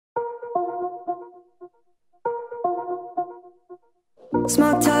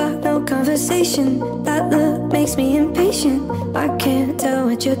Small talk, no conversation. That look makes me impatient. I can't tell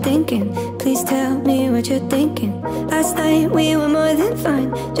what you're thinking. Please tell me what you're thinking. Last night we were more than fine.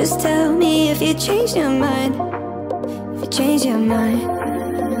 Just tell me if you changed your mind. If you changed your mind.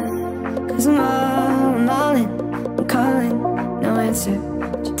 Cause I'm all in. I'm calling, no answer.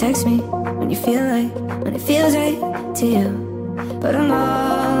 You text me when you feel like, when it feels right to you. But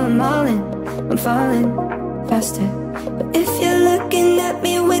I'm all in. I'm falling faster. But if you're looking at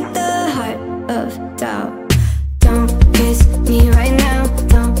me with the heart of doubt, don't kiss me right now.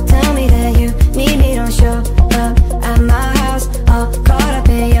 Don't tell me that you need me. Don't show up at my house all caught up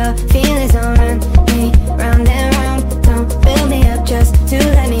in your feelings. Don't run me round and round. Don't build me up just to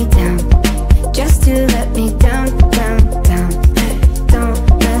let me down. Just to let me down, down, down. Hey, don't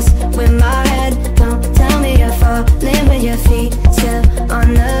mess with my head. Don't tell me you're falling with your feet still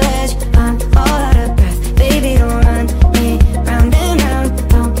on the ledge. I'm all out of breath. Baby, don't run me round and round.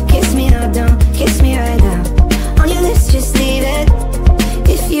 Don't kiss me, no, don't kiss me right now. On your lips, just leave it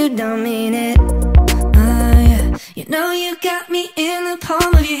if you don't mean it. Yeah. You know you got me in the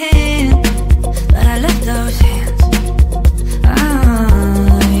palm of your hand.